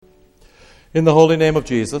In the holy name of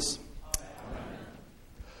Jesus.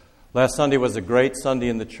 Last Sunday was a great Sunday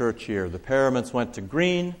in the church here. The paraments went to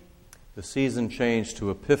green, the season changed to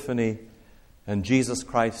Epiphany, and Jesus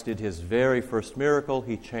Christ did his very first miracle.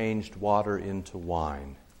 He changed water into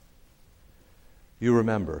wine. You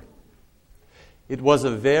remember. It was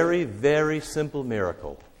a very, very simple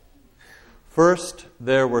miracle. First,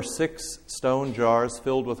 there were 6 stone jars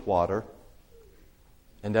filled with water,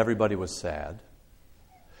 and everybody was sad.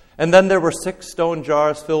 And then there were 6 stone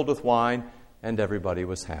jars filled with wine, and everybody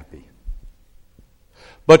was happy.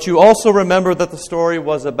 But you also remember that the story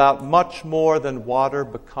was about much more than water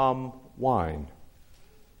become wine.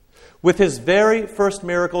 With his very first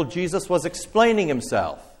miracle, Jesus was explaining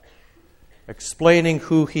himself, explaining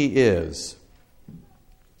who he is.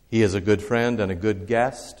 He is a good friend and a good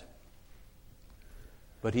guest,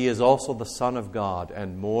 but he is also the Son of God,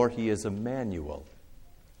 and more, he is Emmanuel,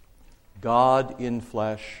 God in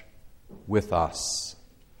flesh with us.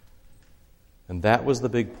 And that was the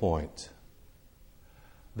big point.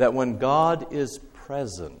 That when God is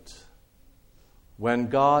present, when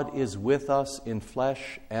God is with us in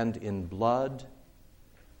flesh and in blood,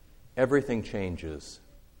 everything changes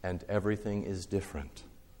and everything is different.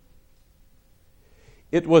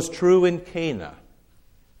 It was true in Cana,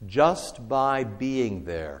 just by being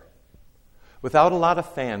there, without a lot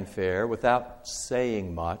of fanfare, without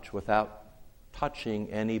saying much, without touching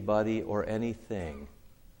anybody or anything.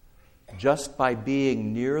 Just by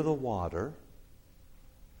being near the water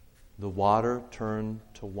turned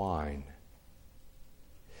to wine.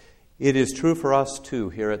 It is true for us too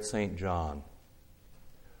here at St. John.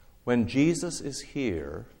 When Jesus is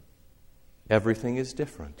here, everything is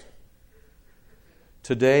different.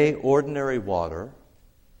 Today, ordinary water,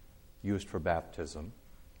 used for baptism,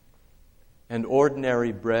 and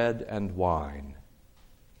ordinary bread and wine,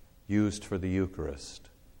 used for the Eucharist,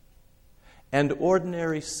 and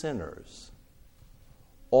ordinary sinners,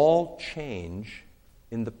 all change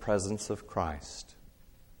in the presence of Christ.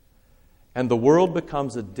 And the world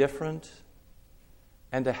becomes a different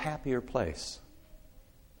and a happier place.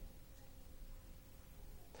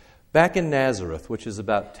 Back in Nazareth, which is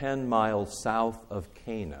about 10 miles south of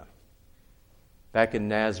Cana, back in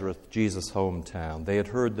Nazareth, Jesus' hometown, they had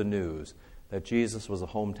heard the news that Jesus was a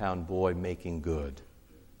hometown boy making good.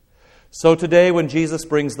 So today, when Jesus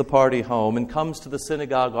brings the party home and comes to the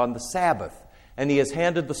synagogue on the Sabbath, and he has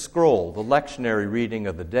handed the scroll, the lectionary reading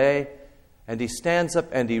of the day, and he stands up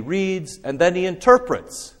and he reads, and then he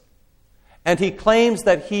interprets. And he claims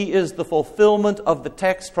that he is the fulfillment of the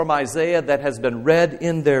text from Isaiah that has been read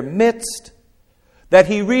in their midst, that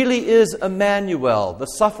he really is Emmanuel, the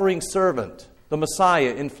suffering servant, the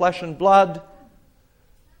Messiah in flesh and blood.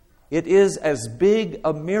 It is as big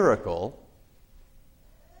a miracle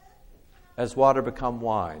as water become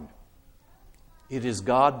wine. It is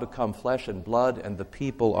God become flesh and blood, and the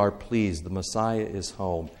people are pleased. The Messiah is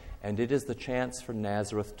home. And it is the chance for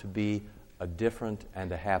Nazareth to be a different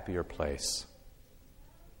and a happier place.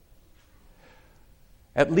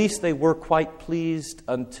 At least they were quite pleased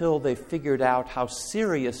until they figured out how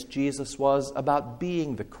serious Jesus was about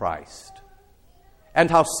being the Christ, and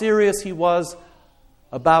how serious he was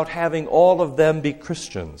about having all of them be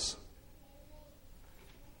Christians.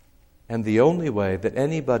 And the only way that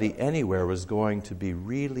anybody anywhere was going to be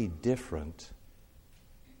really different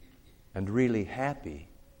and really happy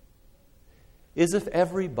is if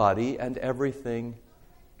everybody and everything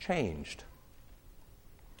changed.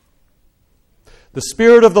 The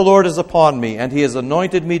Spirit of the Lord is upon me, and he has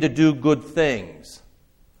anointed me to do good things.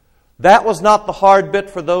 That was not the hard bit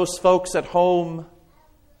for those folks at home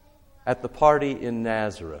at the party in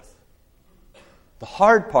Nazareth. The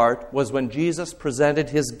hard part was when Jesus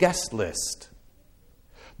presented his guest list.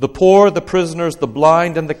 The poor, the prisoners, the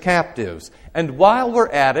blind, and the captives. And while we're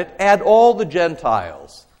at it, add all the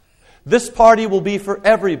Gentiles. This party will be for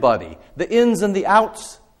everybody. The ins and the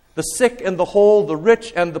outs, the sick and the whole, the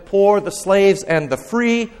rich and the poor, the slaves and the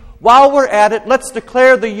free. While we're at it, let's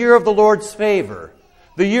declare the year of the Lord's favor.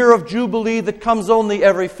 The year of Jubilee that comes only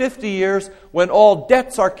every 50 years when all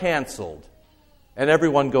debts are canceled. And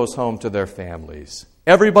everyone goes home to their families.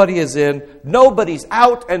 Everybody is in, nobody's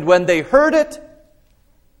out, and when they heard it,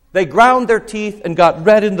 they ground their teeth and got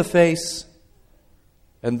red in the face.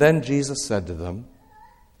 And then Jesus said to them,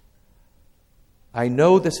 I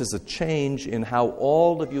know this is a change in how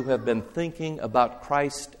all of you have been thinking about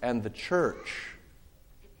Christ and the church.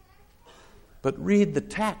 But read the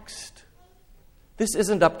text. This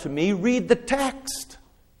isn't up to me. Read the text.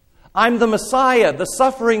 I'm the Messiah, the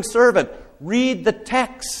suffering servant. Read the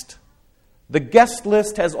text. The guest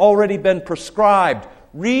list has already been prescribed.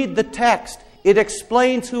 Read the text. It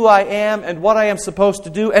explains who I am and what I am supposed to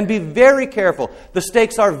do, and be very careful. The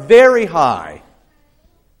stakes are very high.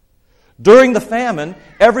 During the famine,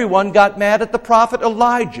 everyone got mad at the prophet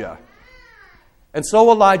Elijah. And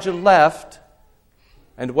so Elijah left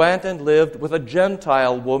and went and lived with a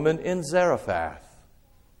Gentile woman in Zarephath.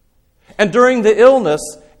 And during the illness,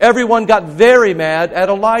 everyone got very mad at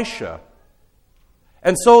Elisha.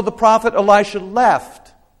 And so the prophet Elisha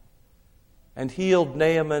left and healed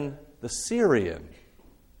Naaman the Syrian,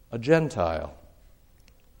 a Gentile.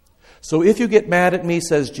 So if you get mad at me,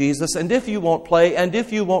 says Jesus, and if you won't play, and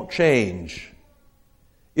if you won't change,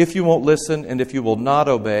 if you won't listen, and if you will not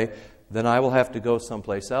obey, then I will have to go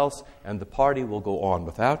someplace else, and the party will go on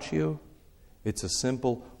without you. It's as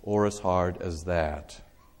simple or as hard as that.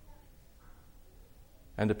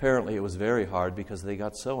 And apparently it was very hard because they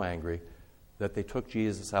got so angry that they took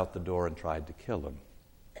Jesus out the door and tried to kill him.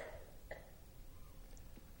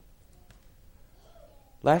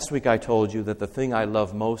 Last week I told you that the thing I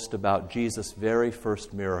love most about Jesus' very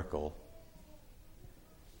first miracle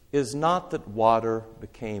is not that water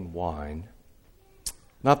became wine,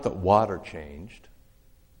 not that water changed,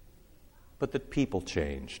 but that people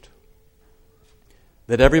changed.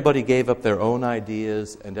 That everybody gave up their own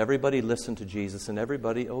ideas and everybody listened to Jesus and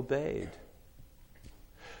everybody obeyed.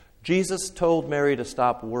 Jesus told Mary to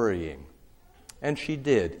stop worrying, and she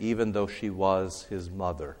did, even though she was his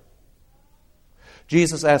mother.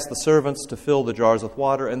 Jesus asked the servants to fill the jars with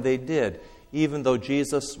water, and they did, even though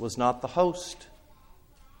Jesus was not the host.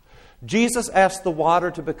 Jesus asked the water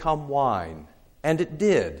to become wine, and it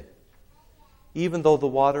did, even though the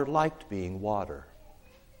water liked being water.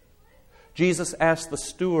 Jesus asked the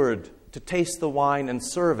steward to taste the wine and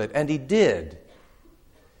serve it, and he did,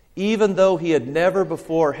 even though he had never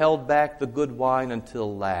before held back the good wine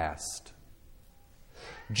until last.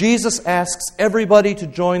 Jesus asks everybody to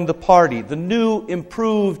join the party, the new,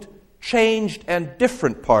 improved, changed, and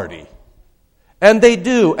different party. And they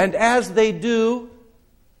do. And as they do,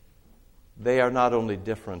 they are not only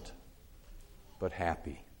different, but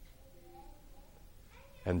happy.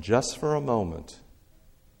 And just for a moment,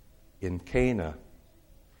 in Cana,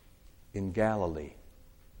 in Galilee,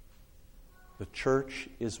 the church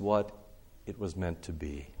is what it was meant to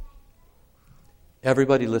be.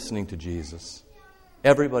 Everybody listening to Jesus.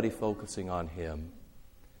 Everybody focusing on him.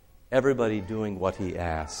 Everybody doing what he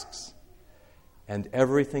asks. And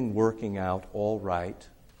everything working out all right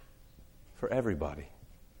for everybody.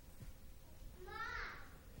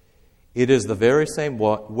 It is the very same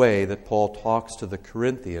way that Paul talks to the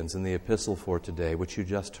Corinthians in the epistle for today, which you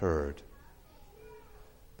just heard.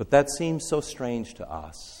 But that seems so strange to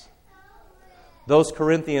us. Those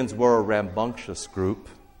Corinthians were a rambunctious group,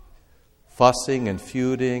 fussing and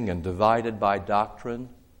feuding and divided by doctrine,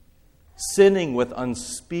 sinning with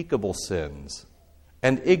unspeakable sins,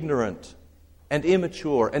 and ignorant and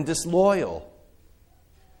immature and disloyal.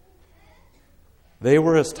 They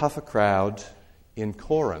were as tough a crowd in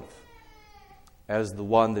Corinth as the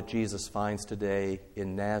one that Jesus finds today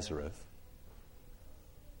in Nazareth,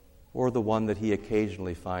 or the one that he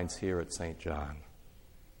occasionally finds here at St. John.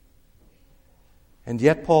 And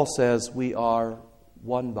yet Paul says we are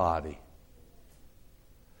one body.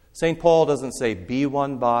 St. Paul doesn't say be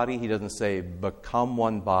one body. He doesn't say become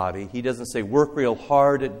one body. He doesn't say work real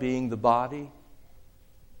hard at being the body.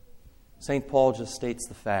 St. Paul just states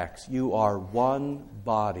the facts. You are one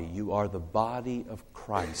body. You are the body of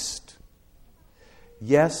Christ.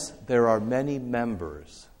 Yes, there are many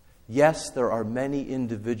members. Yes, there are many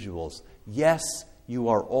individuals. Yes, you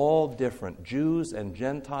are all different, Jews and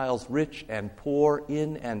Gentiles, rich and poor,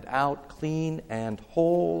 in and out, clean and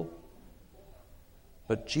whole.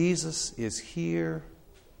 But Jesus is here,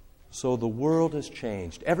 so the world has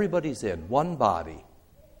changed. Everybody's in, one body.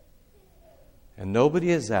 And nobody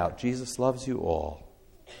is out. Jesus loves you all.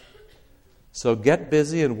 So get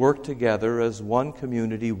busy and work together as one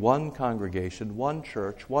community, one congregation, one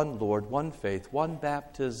church, one Lord, one faith, one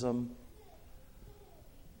baptism,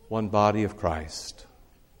 one body of Christ.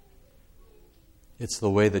 It's the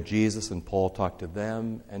way that Jesus and Paul talked to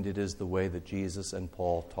them, and it is the way that Jesus and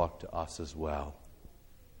Paul talked to us as well.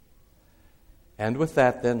 And with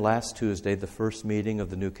that, then, last Tuesday, the first meeting of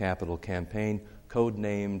the New Capital Campaign,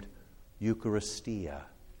 codenamed Eucharistia,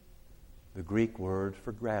 the Greek word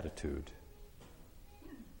for gratitude.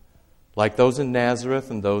 Like those in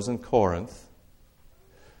Nazareth and those in Corinth,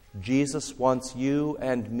 Jesus wants you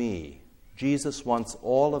and me, Jesus wants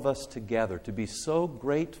all of us together to be so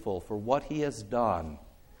grateful for what he has done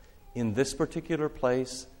in this particular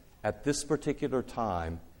place, at this particular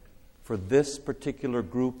time, for this particular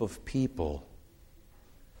group of people,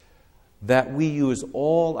 that we use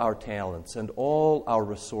all our talents and all our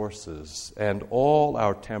resources and all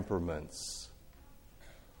our temperaments,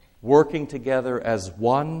 working together as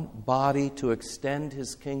one body to extend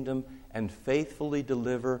His kingdom and faithfully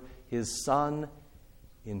deliver His Son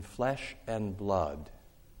in flesh and blood,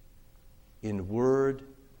 in word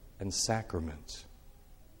and sacrament.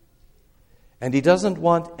 And He doesn't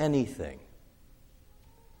want anything,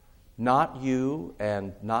 not you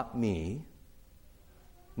and not me,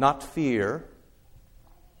 not fear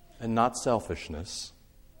and not selfishness,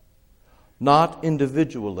 not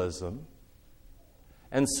individualism,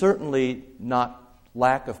 and certainly not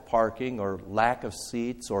lack of parking or lack of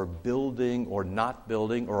seats or building or not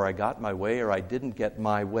building or I got my way or I didn't get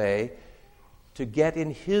my way, to get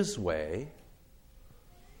in His way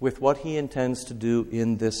with what He intends to do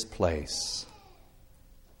in this place.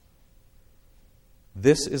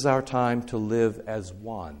 This is our time to live as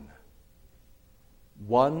one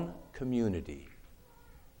community,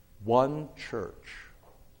 one church,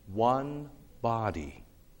 one body,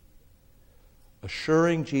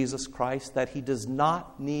 assuring Jesus Christ that He does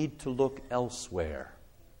not need to look elsewhere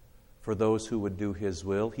for those who would do His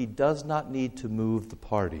will. He does not need to move the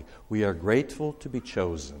party. We are grateful to be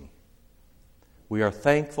chosen. We are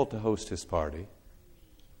thankful to host His party,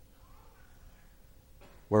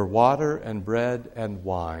 where water and bread and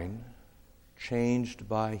wine, changed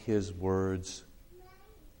by His words,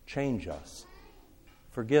 change us,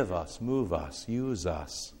 forgive us, move us, use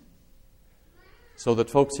us, so that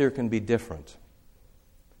folks here can be different.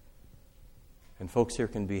 And folks here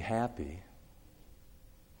can be happy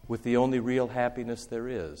with the only real happiness there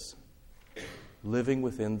is, living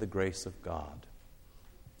within the grace of God.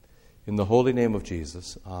 In the holy name of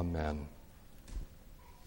Jesus, amen.